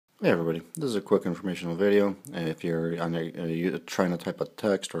Hey everybody, this is a quick informational video. If you're trying to type a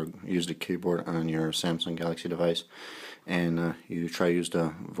text or use the keyboard on your Samsung Galaxy device, and you try to use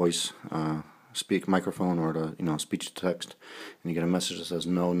the voice speak microphone or the speech to text, and you get a message that says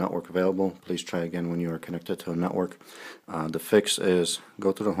no network available, please try again when you are connected to a network. The fix is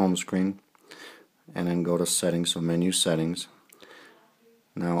go to the home screen and then go to settings, so menu settings.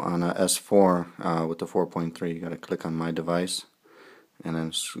 Now on a S4 with the 4.3, you got to click on my device and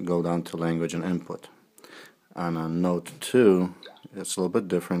then go down to language and input. On a Note 2, it's a little bit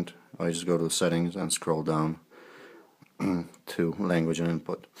different. I just go to settings and scroll down to language and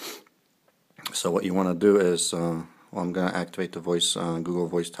input. So what you want to do is, I'm going to activate the voice, Google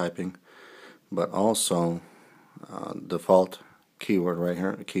Voice Typing, but also default keyword right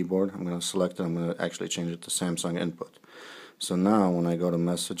here, keyboard. I'm going to select it. I'm going to actually change it to Samsung Input. So now when I go to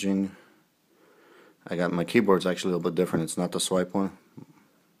messaging, I got my keyboard's actually a little bit different. It's not the swipe one,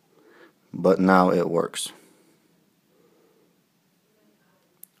 but now it works.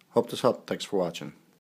 Hope this helped. Thanks for watching.